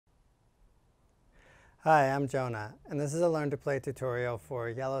Hi, I'm Jonah, and this is a Learn to Play tutorial for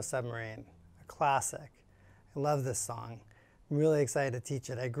Yellow Submarine, a classic. I love this song. I'm really excited to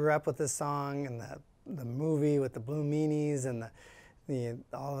teach it. I grew up with this song and the movie with the blue meanies and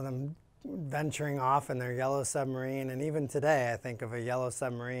all of them venturing off in their yellow submarine. And even today, I think of a yellow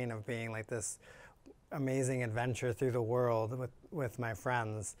submarine of being like this amazing adventure through the world with my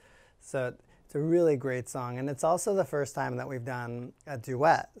friends. So it's a really great song. And it's also the first time that we've done a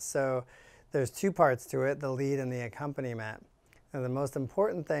duet. So there's two parts to it, the lead and the accompaniment. And the most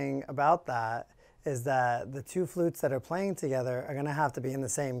important thing about that is that the two flutes that are playing together are going to have to be in the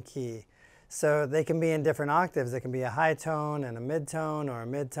same key. So they can be in different octaves. It can be a high tone and a mid-tone, or a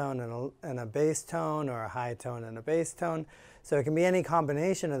mid-tone and a bass tone, or a high tone and a bass tone. So it can be any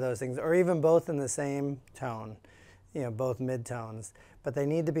combination of those things, or even both in the same tone, both mid-tones. But they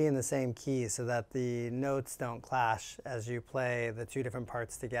need to be in the same key so that the notes don't clash as you play the two different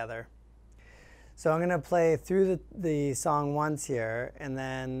parts together. So I'm going to play through the song once here, and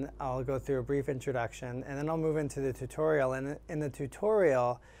then I'll go through a brief introduction, and then I'll move into the tutorial. And in the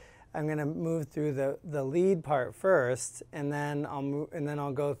tutorial, I'm going to move through the lead part first, and then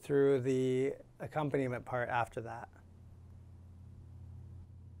I'll go through the accompaniment part after that.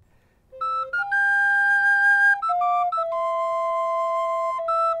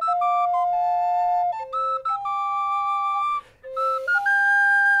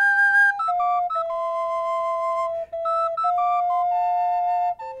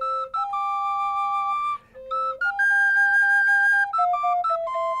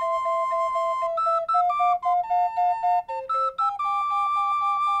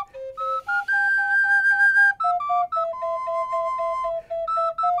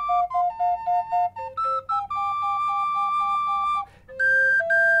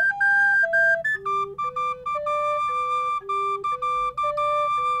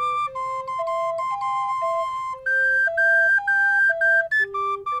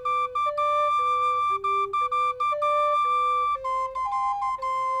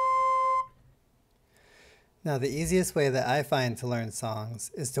 Now, the easiest way that I find to learn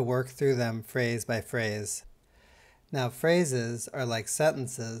songs is to work through them phrase by phrase. Now, phrases are like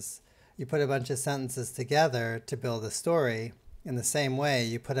sentences. You put a bunch of sentences together to build a story. In the same way,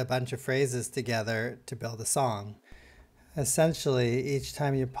 you put a bunch of phrases together to build a song. Essentially, each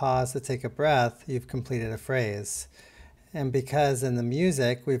time you pause to take a breath, you've completed a phrase. And because in the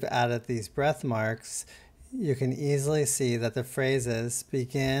music we've added these breath marks, you can easily see that the phrases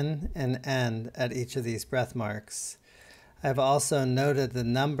begin and end at each of these breath marks. I've also noted the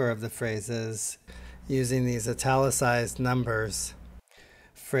number of the phrases using these italicized numbers.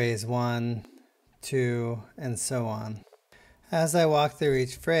 Phrase 1, 2, and so on. As I walk through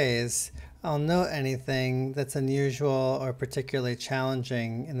each phrase, I'll note anything that's unusual or particularly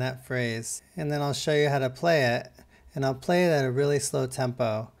challenging in that phrase, and then I'll show you how to play it, and I'll play it at a really slow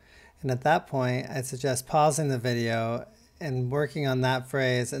tempo. And at that point, I suggest pausing the video and working on that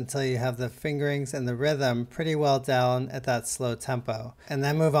phrase until you have the fingerings and the rhythm pretty well down at that slow tempo. And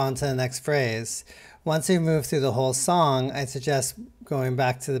then move on to the next phrase. Once you move through the whole song, I suggest going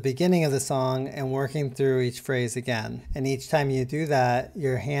back to the beginning of the song and working through each phrase again. And each time you do that,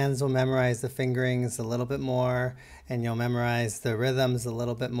 your hands will memorize the fingerings a little bit more, and you'll memorize the rhythms a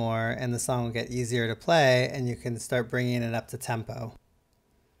little bit more, and the song will get easier to play, and you can start bringing it up to tempo.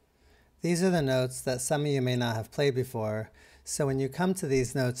 These are the notes that some of you may not have played before, so when you come to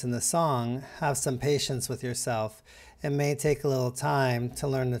these notes in the song, have some patience with yourself. It may take a little time to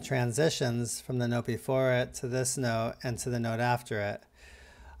learn the transitions from the note before it to this note and to the note after it.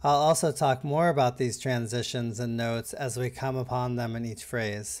 I'll also talk more about these transitions and notes as we come upon them in each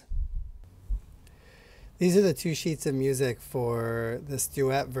phrase. These are the two sheets of music for this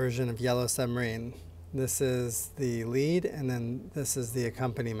duet version of Yellow Submarine. This is the lead, and then this is the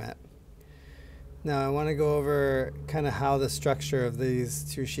accompaniment. Now I want to go over kind of how the structure of these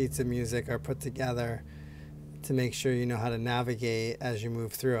two sheets of music are put together to make sure you know how to navigate as you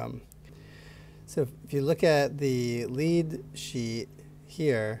move through them. So if you look at the lead sheet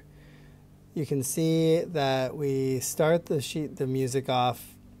here, you can see that we start the music off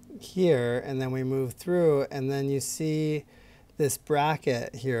here, and then we move through, and then you see this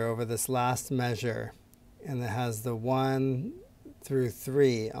bracket here over this last measure, and it has the 1 through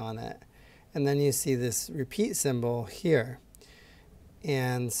 3 on it. And then you see this repeat symbol here.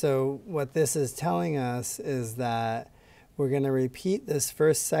 And so what this is telling us is that we're going to repeat this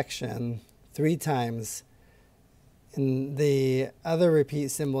first section 3 times. And the other repeat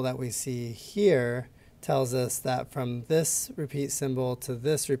symbol that we see here tells us that from this repeat symbol to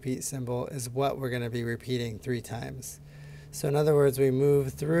this repeat symbol is what we're going to be repeating 3 times. So in other words, we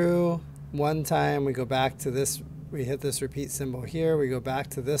move through one time, we go back to this, we hit this repeat symbol here, we go back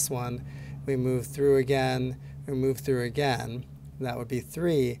to this one, we move through again, we move through again. That would be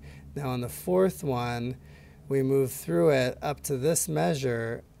 3. Now on the 4th one, we move through it up to this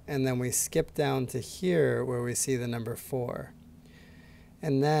measure, and then we skip down to here where we see the number 4.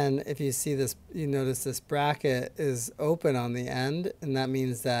 And then if you see this, you notice this bracket is open on the end, and that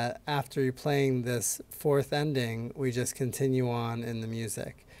means that after you're playing this 4th ending, we just continue on in the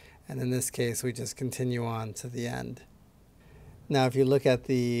music. And in this case, we just continue on to the end. Now if you look at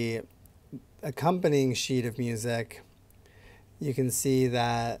the accompanying sheet of music, you can see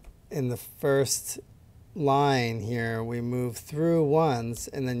that in the first line here, we move through once,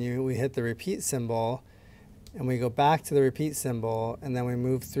 and then we hit the repeat symbol, and we go back to the repeat symbol, and then we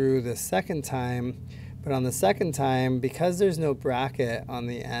move through the second time. But on the second time, because there's no bracket on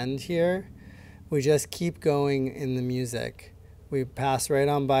the end here, we just keep going in the music. We pass right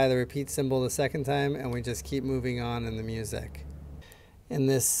on by the repeat symbol the second time, and we just keep moving on in the music. And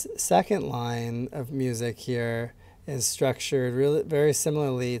this second line of music here is structured really very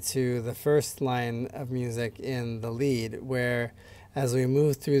similarly to the first line of music in the lead, where as we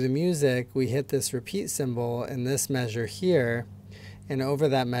move through the music, we hit this repeat symbol in this measure here, and over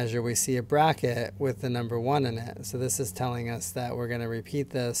that measure we see a bracket with the number 1 in it. So this is telling us that we're going to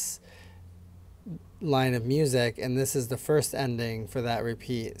repeat this line of music, and this is the first ending for that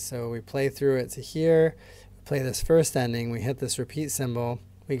repeat. So we play through it to here, play this first ending, we hit this repeat symbol,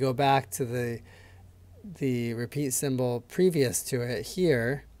 we go back to the repeat symbol previous to it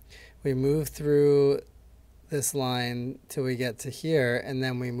here, we move through this line till we get to here, and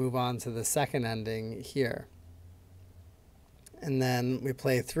then we move on to the second ending here. And then we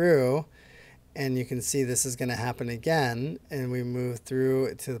play through, and you can see this is going to happen again, and we move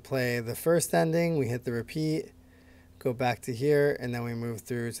through to play the first ending, we hit the repeat, go back to here, and then we move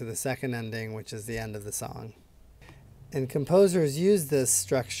through to the second ending, which is the end of the song. And composers use this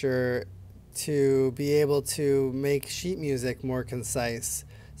structure to be able to make sheet music more concise,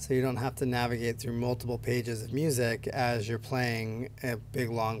 so you don't have to navigate through multiple pages of music as you're playing a big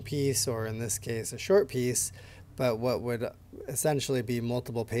long piece, or in this case a short piece, but what would essentially be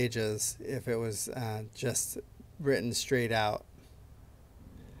multiple pages if it was just written straight out.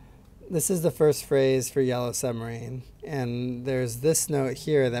 This is the first phrase for Yellow Submarine, and there's this note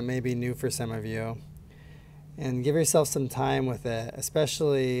here that may be new for some of you. And give yourself some time with it,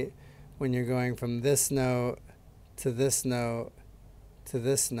 especially when you're going from this note to this note to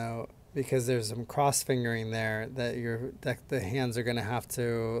this note, because there's some cross fingering there that the hands are going to have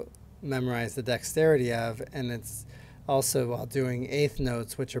to memorize the dexterity of, and it's also while doing eighth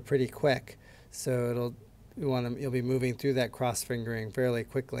notes, which are pretty quick, so you'll be moving through that cross fingering fairly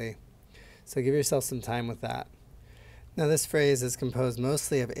quickly. So give yourself some time with that. Now this phrase is composed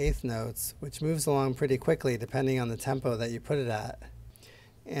mostly of eighth notes, which moves along pretty quickly depending on the tempo that you put it at.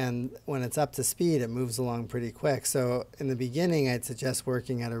 And when it's up to speed, it moves along pretty quick. So in the beginning, I'd suggest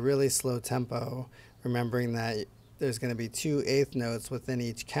working at a really slow tempo, remembering that there's going to be 2 eighth notes within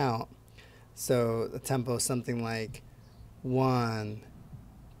each count. So the tempo is something like 1,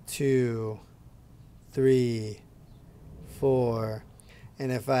 2, 3, 4.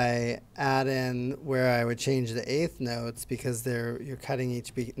 And if I add in where I would change the eighth notes, because you're cutting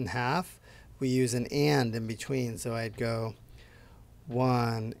each beat in half, we use an and in between. So I'd go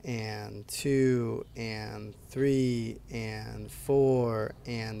 1 and 2 and 3 and 4,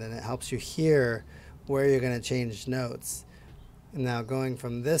 and then it helps you hear where you're going to change notes. And now going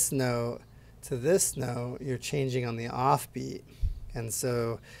from this note to this note, you're changing on the offbeat. And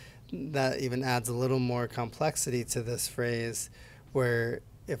so that even adds a little more complexity to this phrase, where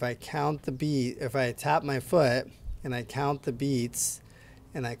if I count the beat, if I tap my foot and I count the beats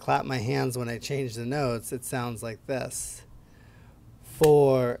and I clap my hands when I change the notes, it sounds like this.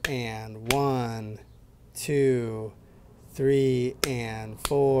 4 and 1, 2, 3 and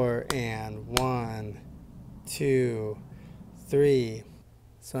 4 and 1, 2, 3.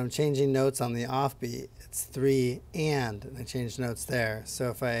 So I'm changing notes on the offbeat. It's 3 and I change notes there. So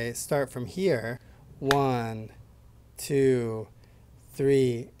if I start from here, 1, 2,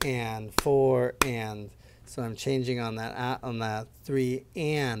 3 and 4 and, so I'm changing on that 3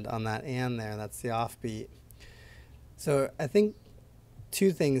 and on that and there. That's the offbeat. So I think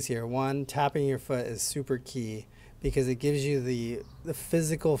 2 things here. 1, tapping your foot is super key because it gives you the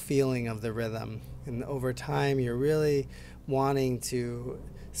physical feeling of the rhythm. And over time, you're really wanting to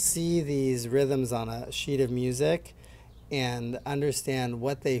see these rhythms on a sheet of music and understand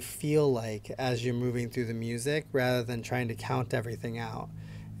what they feel like as you're moving through the music, rather than trying to count everything out.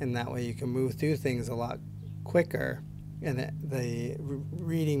 And that way you can move through things a lot quicker. And the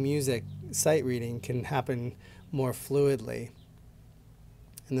reading music sight reading can happen more fluidly.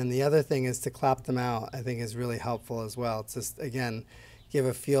 And then the other thing is to clap them out, I think is really helpful as well. It's just, again, give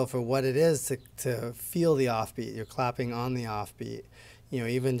a feel for what it is to feel the offbeat. You're clapping on the offbeat.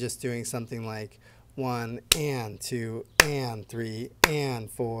 Even just doing something like 1 and 2 and 3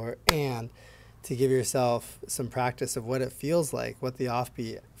 and 4 and, to give yourself some practice of what it feels like, what the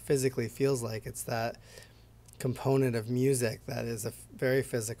offbeat physically feels like. It's that component of music that is very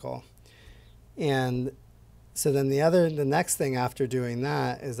physical. And so then the next thing after doing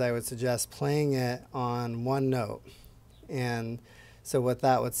that is I would suggest playing it on one note. And so what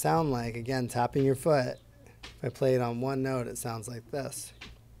that would sound like, again, tapping your foot, if I play it on one note, it sounds like this.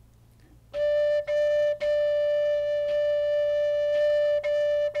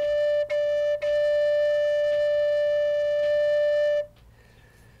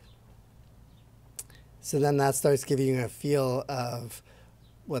 So then that starts giving you a feel of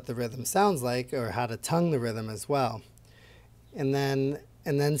what the rhythm sounds like, or how to tongue the rhythm as well. And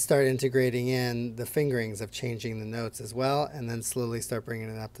then start integrating in the fingerings of changing the notes as well, and then slowly start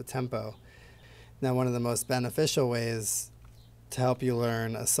bringing it up to tempo. Now, one of the most beneficial ways to help you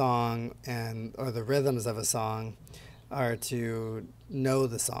learn a song or the rhythms of a song are to know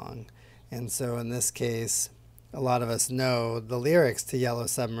the song. And so in this case, a lot of us know the lyrics to Yellow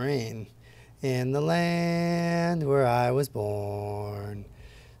Submarine. In the land where I was born.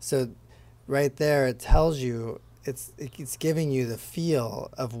 So right there it tells you, it's giving you the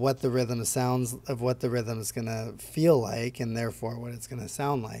feel of what the rhythm sounds, of what the rhythm is going to feel like, and therefore what it's going to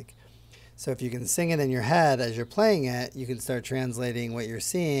sound like. So if you can sing it in your head as you're playing it, you can start translating what you're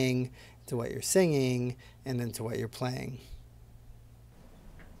seeing to what you're singing and into what you're playing.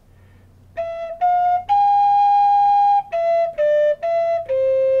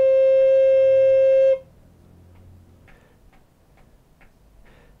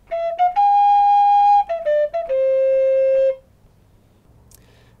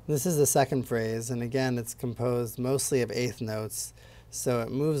 This is the second phrase, and again, it's composed mostly of eighth notes, so it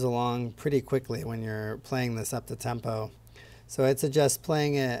moves along pretty quickly when you're playing this up to tempo. So I'd suggest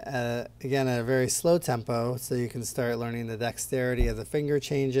playing it, again, at a very slow tempo, so you can start learning the dexterity of the finger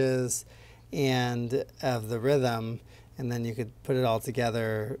changes and of the rhythm, and then you could put it all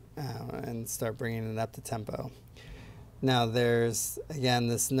together and start bringing it up to tempo. Now there's, again,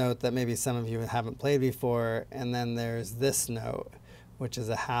 this note that maybe some of you haven't played before, and then there's this note, which is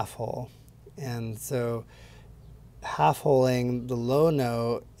a half hole. And so half holing the low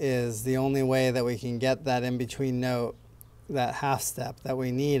note is the only way that we can get that in-between note, that half step that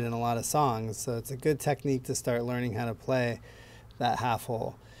we need in a lot of songs. So it's a good technique to start learning how to play that half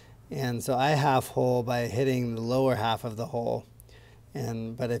hole. And so I half hole by hitting the lower half of the hole.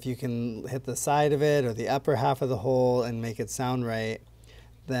 But if you can hit the side of it or the upper half of the hole and make it sound right,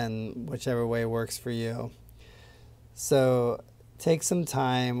 then whichever way works for you. So take some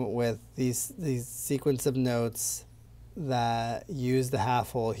time with these sequence of notes that use the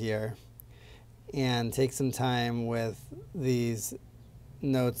half hole here, and take some time with these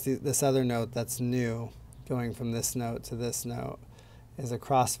notes, this other note that's new, going from this note to this note, is a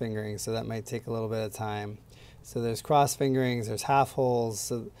cross fingering, so that might take a little bit of time. So there's cross fingerings, there's half holes,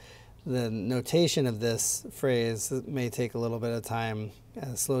 so the notation of this phrase may take a little bit of time at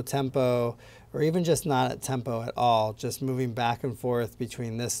a slow tempo, or even just not at tempo at all, just moving back and forth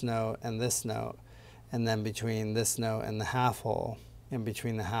between this note, and then between this note and the half hole, and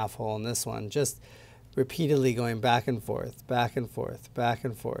between the half hole and this one, just repeatedly going back and forth, back and forth, back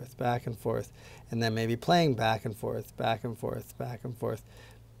and forth, back and forth, and then maybe playing back and forth, back and forth, back and forth,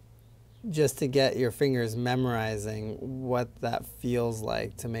 just to get your fingers memorizing what that feels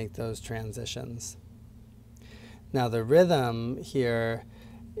like to make those transitions. Now the rhythm here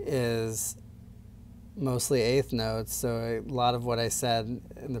is mostly eighth notes, so a lot of what I said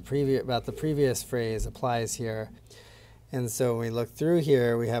in about the previous phrase applies here. And so when we look through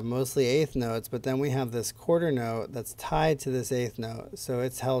here, we have mostly eighth notes, but then we have this quarter note that's tied to this eighth note, so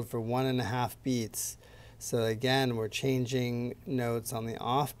it's held for 1.5 beats. So again, we're changing notes on the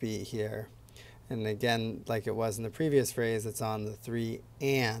offbeat here. And again, like it was in the previous phrase, it's on the 3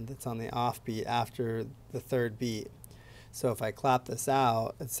 and, it's on the offbeat after the third beat. So if I clap this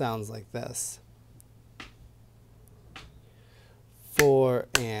out, it sounds like this. 4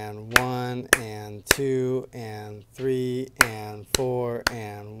 and 1 and 2 and 3 and 4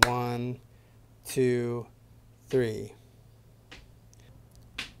 and 1, 2, 3.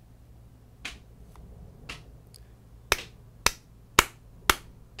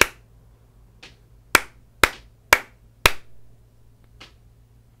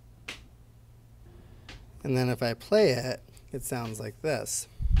 And then if I play it, it sounds like this.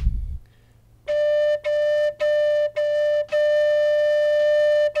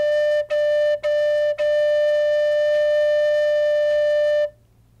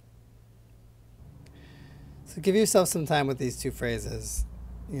 So give yourself some time with these two phrases.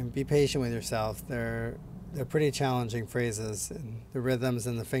 Be patient with yourself. They're pretty challenging phrases, and the rhythms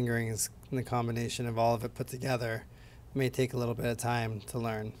and the fingerings and the combination of all of it put together may take a little bit of time to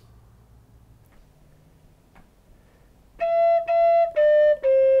learn.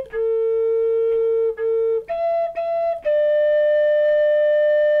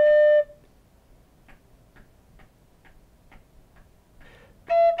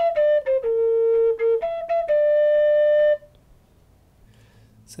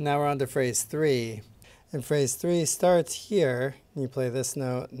 So now we're on to phrase 3. And phrase 3 starts here. You play this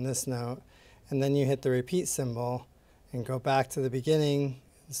note and this note, and then you hit the repeat symbol and go back to the beginning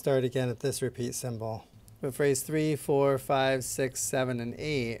and start again at this repeat symbol. But phrase 3, 4, 5, 6, 7, and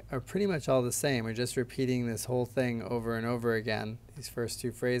 8 are pretty much all the same. We're just repeating this whole thing over and over again, these first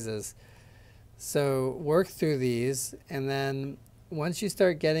two phrases. So work through these, and then once you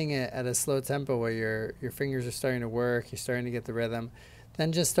start getting it at a slow tempo where your fingers are starting to work, you're starting to get the rhythm,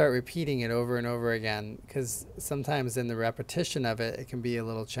 then just start repeating it over and over again, because sometimes in the repetition of it, it can be a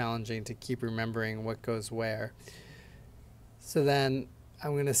little challenging to keep remembering what goes where. So then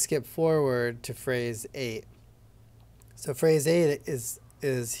I'm going to skip forward to phrase 8. So phrase 8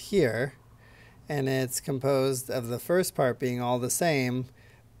 is here, and it's composed of the first part being all the same,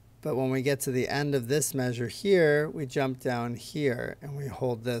 but when we get to the end of this measure here, we jump down here and we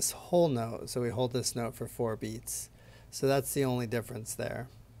hold this whole note. So we hold this note for 4 beats. So that's the only difference there.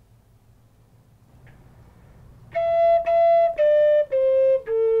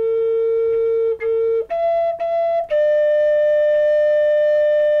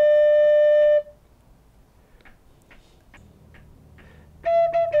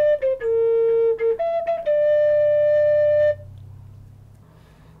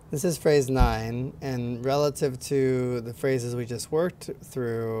 This is phrase 9, and relative to the phrases we just worked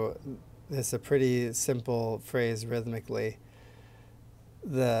through, this is a pretty simple phrase rhythmically.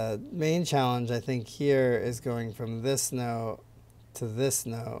 The main challenge, I think, here is going from this note to this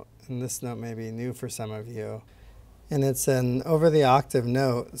note, and this note may be new for some of you. And it's an over the octave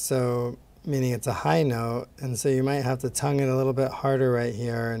note, so meaning it's a high note, and so you might have to tongue it a little bit harder right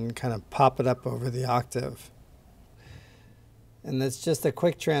here and kind of pop it up over the octave. And that's just a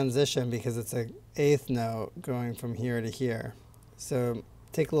quick transition because it's an 8th note going from here to here. So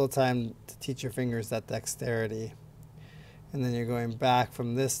take a little time to teach your fingers that dexterity. And then you're going back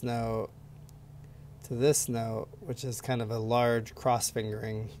from this note to this note, which is kind of a large cross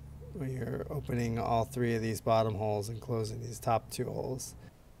fingering, where you're opening all 3 of these bottom holes and closing these top 2 holes.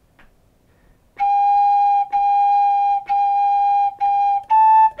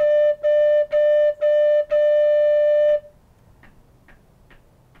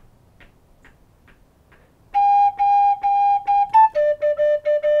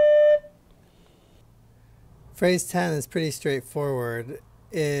 Phrase 10 is pretty straightforward.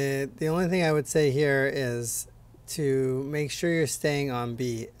 The only thing I would say here is to make sure you're staying on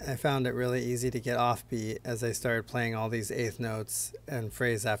beat. I found it really easy to get off beat as I started playing all these 8th notes and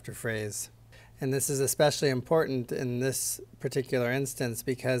phrase after phrase. And this is especially important in this particular instance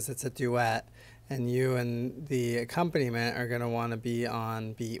because it's a duet and you and the accompaniment are going to want to be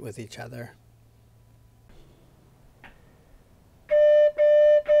on beat with each other.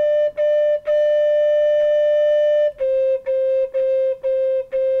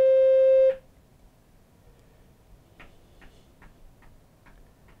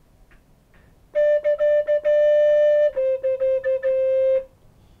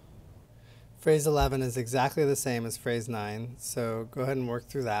 Phrase 11 is exactly the same as phrase 9, so go ahead and work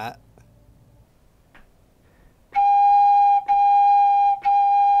through that.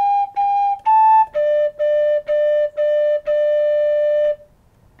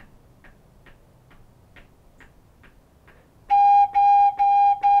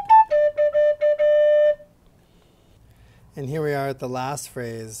 And here we are at the last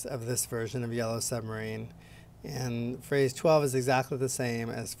phrase of this version of Yellow Submarine. And phrase 12 is exactly the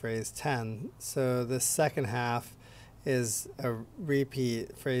same as phrase 10. So the second half is a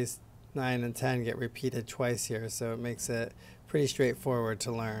repeat. Phrase 9 and 10 get repeated twice here, so it makes it pretty straightforward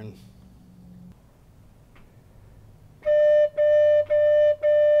to learn.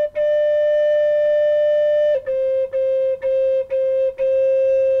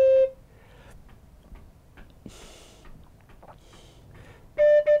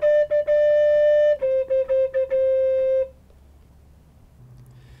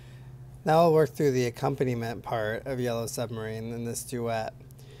 Now I'll work through the accompaniment part of Yellow Submarine in this duet.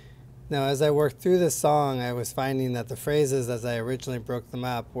 Now as I worked through this song, I was finding that the phrases as I originally broke them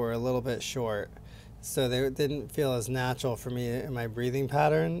up were a little bit short. So they didn't feel as natural for me in my breathing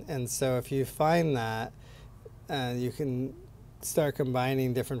pattern. And so if you find that You can start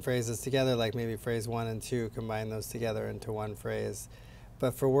combining different phrases together, like maybe phrase 1 and 2, combine those together into one phrase.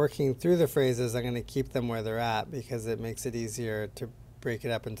 But for working through the phrases, I'm going to keep them where they're at because it makes it easier to break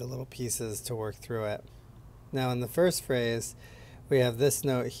it up into little pieces to work through it. Now in the first phrase, we have this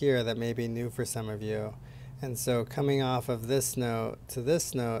note here that may be new for some of you. And so coming off of this note to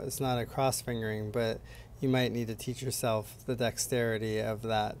this note, it's not a cross fingering, but you might need to teach yourself the dexterity of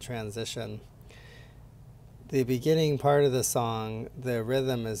that transition. The beginning part of the song, the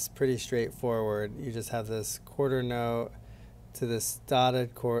rhythm is pretty straightforward. You just have this quarter note to this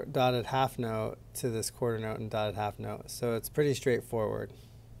dotted half note to this quarter note and dotted half note. So it's pretty straightforward.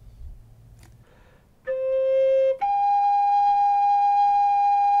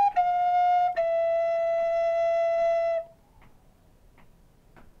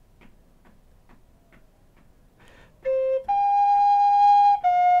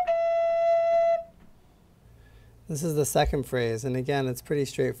 This is the second phrase, and again, it's pretty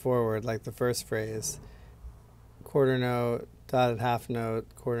straightforward, like the first phrase. Quarter note, dotted half note,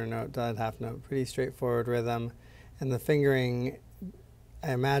 quarter note, dotted half note. Pretty straightforward rhythm. And the fingering,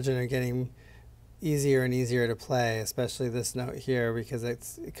 I imagine, are getting easier and easier to play, especially this note here, because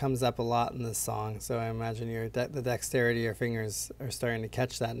it comes up a lot in this song. So I imagine the dexterity of your fingers are starting to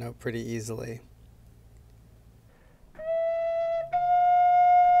catch that note pretty easily.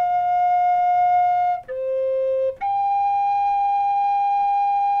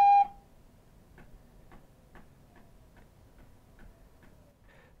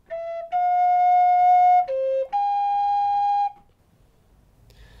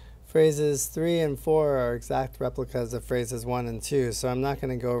 Phrases 3 and 4 are exact replicas of phrases 1 and 2, so I'm not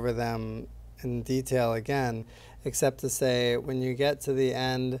going to go over them in detail again, except to say when you get to the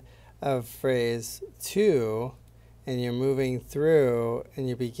end of phrase 2 and you're moving through and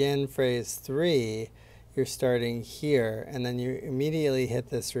you begin phrase 3, you're starting here, and then you immediately hit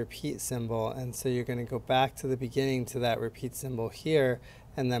this repeat symbol, and so you're going to go back to the beginning to that repeat symbol here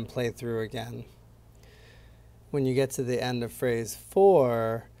and then play through again. When you get to the end of phrase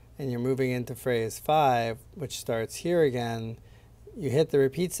 4, and you're moving into phrase 5, which starts here again, you hit the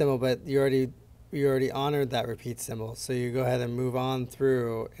repeat symbol, but you already honored that repeat symbol. So you go ahead and move on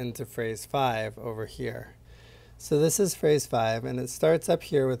through into phrase 5 over here. So this is phrase 5, and it starts up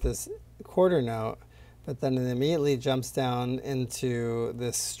here with this quarter note, but then it immediately jumps down into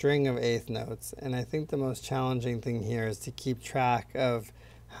this string of eighth notes. And I think the most challenging thing here is to keep track of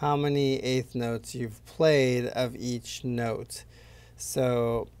how many eighth notes you've played of each note.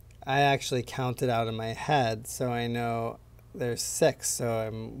 So I actually counted out in my head, so I know there's 6. So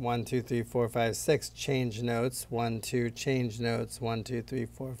I'm 1, 2, 3, 4, 5, 6 change notes, 1, 2 change notes, 1, 2, 3,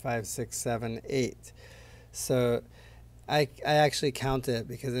 4, 5, 6, 7, 8. So I actually count it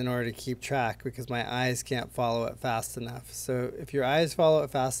because in order to keep track, because my eyes can't follow it fast enough. So if your eyes follow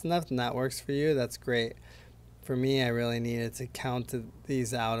it fast enough and that works for you, that's great. For me, I really needed to count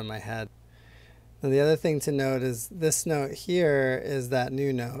these out in my head. Now the other thing to note is this note here is that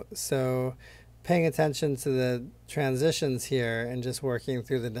new note. So paying attention to the transitions here and just working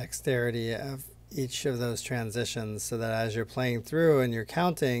through the dexterity of each of those transitions so that as you're playing through and you're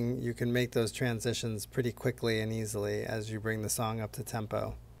counting, you can make those transitions pretty quickly and easily as you bring the song up to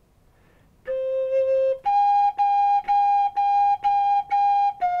tempo.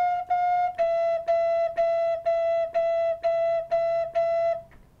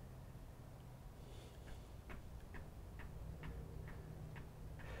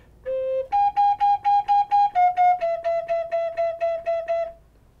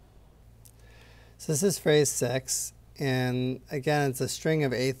 So this is phrase 6, and again it's a string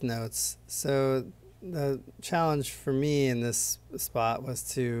of eighth notes. So the challenge for me in this spot was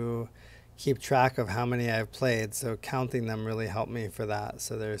to keep track of how many I've played, so counting them really helped me for that.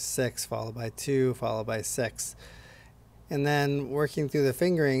 So there's 6 followed by 2 followed by 6. And then working through the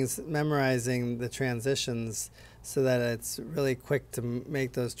fingerings, memorizing the transitions so that it's really quick to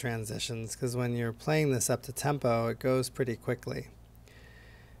make those transitions, because when you're playing this up to tempo, it goes pretty quickly.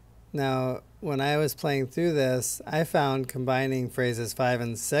 Now, when I was playing through this, I found combining phrases 5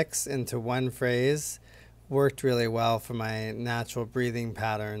 and 6 into one phrase worked really well for my natural breathing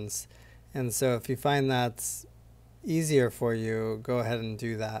patterns. And so if you find that's easier for you, go ahead and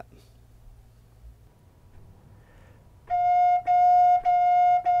do that.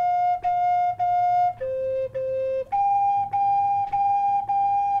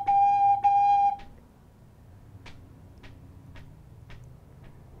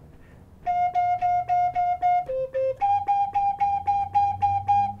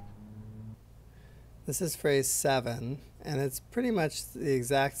 This is phrase 7, And it's pretty much the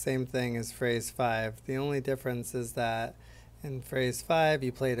exact same thing as phrase 5. The only difference is that in phrase 5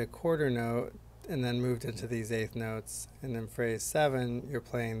 you played a quarter note and then moved into these eighth notes. And in phrase 7 you're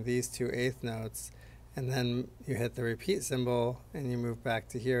playing these two eighth notes and then you hit the repeat symbol and you move back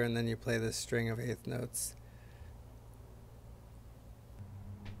to here and then you play this string of eighth notes.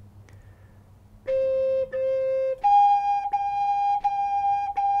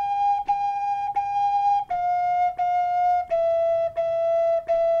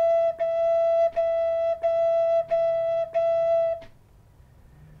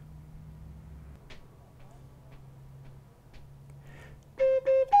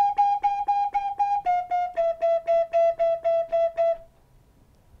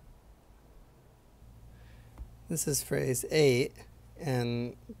 This is phrase 8,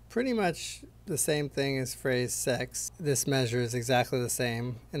 and pretty much the same thing as phrase 6. This measure is exactly the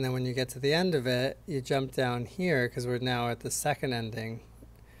same, and then when you get to the end of it, you jump down here because we're now at the second ending,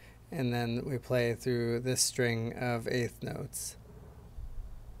 and then we play through this string of eighth notes.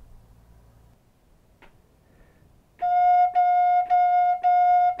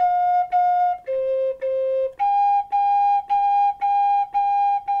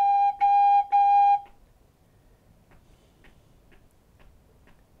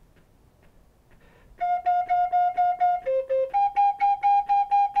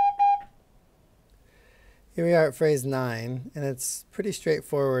 Here we are at phrase 9, and it's pretty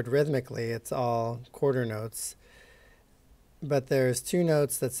straightforward rhythmically. It's all quarter notes. But there's two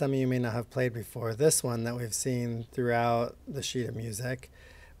notes that some of you may not have played before. This one that we've seen throughout the sheet of music.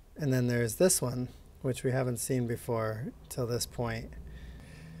 And then there's this one, which we haven't seen before till this point.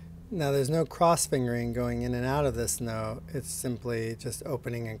 Now there's no cross fingering going in and out of this note. It's simply just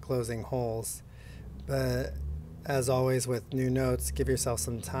opening and closing holes. But as always with new notes, give yourself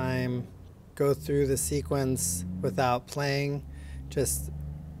some time. Go through the sequence without playing, just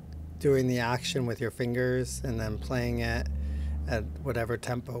doing the action with your fingers and then playing it at whatever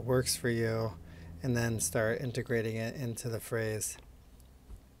tempo works for you, and then start integrating it into the phrase.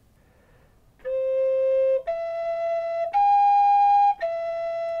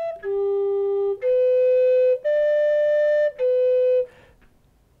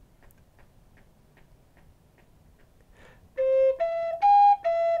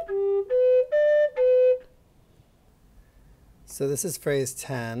 So this is phrase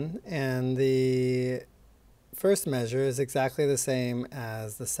 10, and the first measure is exactly the same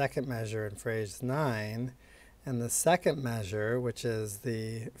as the second measure in phrase 9, and the second measure, which is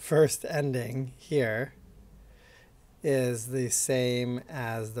the first ending here, is the same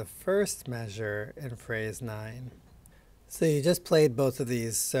as the first measure in phrase 9. So you just played both of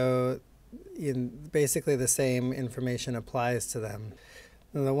these, so basically the same information applies to them.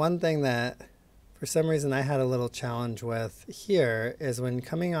 And the one thing that for some reason I had a little challenge with here is when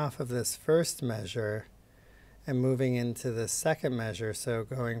coming off of this first measure and moving into the second measure, so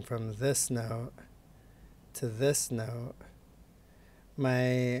going from this note to this note,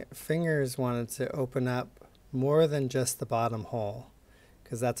 my fingers wanted to open up more than just the bottom hole,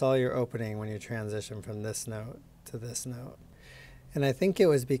 because that's all you're opening when you transition from this note to this note. And I think it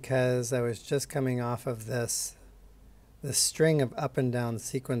was because I was just coming off of this string of up and down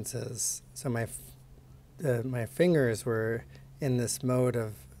sequences, so my fingers were in this mode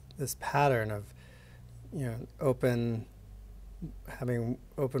of this pattern of, having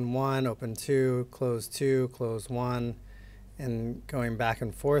open 1, open 2, close 1, and going back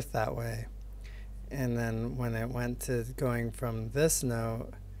and forth that way. And then when it went to going from this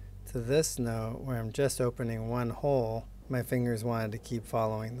note to this note, where I'm just opening one hole, my fingers wanted to keep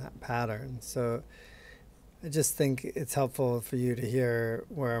following that pattern. So I just think it's helpful for you to hear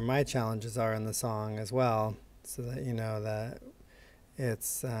where my challenges are in the song as well, so that you know that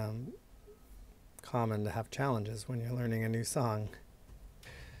it's common to have challenges when you're learning a new song.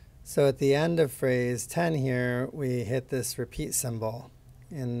 So at the end of phrase 10 here, we hit this repeat symbol,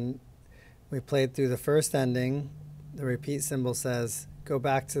 and we played through the first ending. The repeat symbol says, go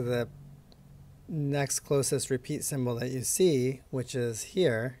back to the next closest repeat symbol that you see, which is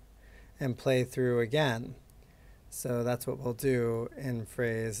here, and play through again. So that's what we'll do in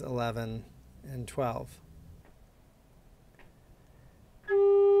phrase 11 and 12.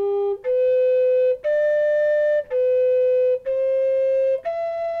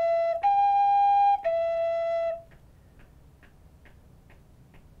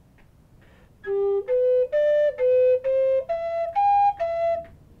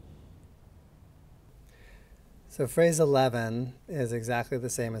 So phrase 11 is exactly the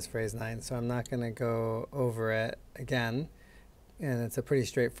same as phrase 9, so I'm not going to go over it again. And it's a pretty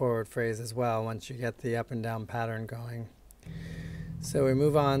straightforward phrase as well once you get the up and down pattern going. So we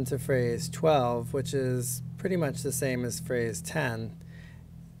move on to phrase 12, which is pretty much the same as phrase 10.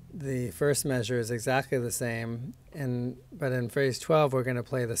 The first measure is exactly the same, but in phrase 12 we're going to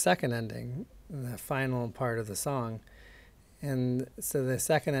play the second ending, the final part of the song. And so the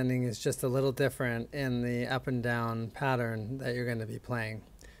second ending is just a little different in the up and down pattern that you're going to be playing.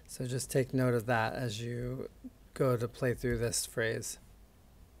 So just take note of that as you go to play through this phrase.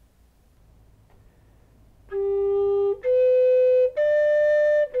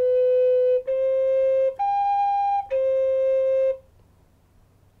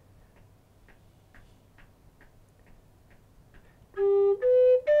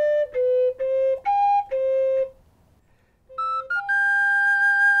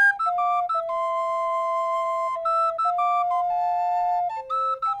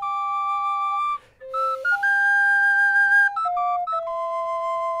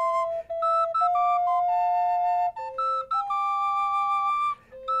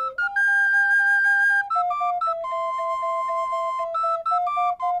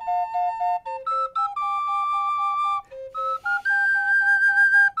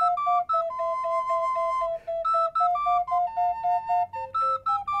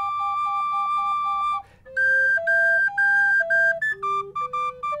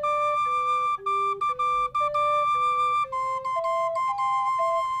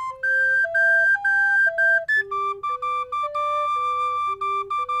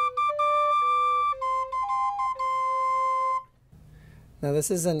 Now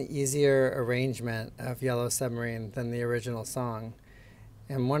this is an easier arrangement of Yellow Submarine than the original song.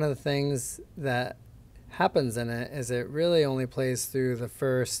 And one of the things that happens in it is it really only plays through the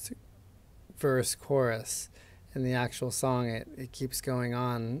first verse chorus. In the actual song it keeps going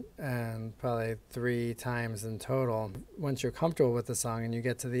on probably 3 times in total. Once you're comfortable with the song and you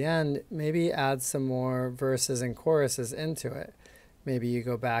get to the end, maybe add some more verses and choruses into it. Maybe you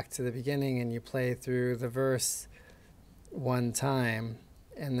go back to the beginning and you play through the verse 1 time,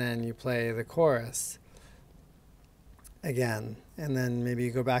 and then you play the chorus again, and then maybe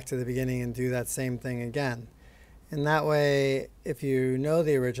you go back to the beginning and do that same thing again. And that way, if you know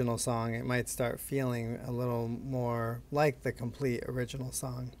the original song, it might start feeling a little more like the complete original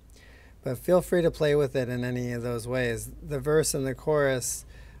song. But feel free to play with it in any of those ways. The verse and the chorus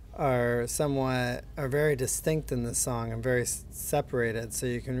are very distinct in this song and very separated, so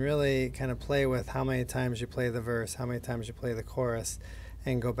you can really kind of play with how many times you play the verse, how many times you play the chorus,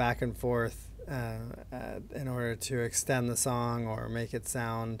 and go back and forth in order to extend the song or make it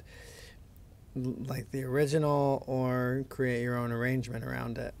sound like the original or create your own arrangement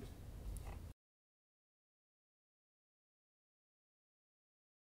around it.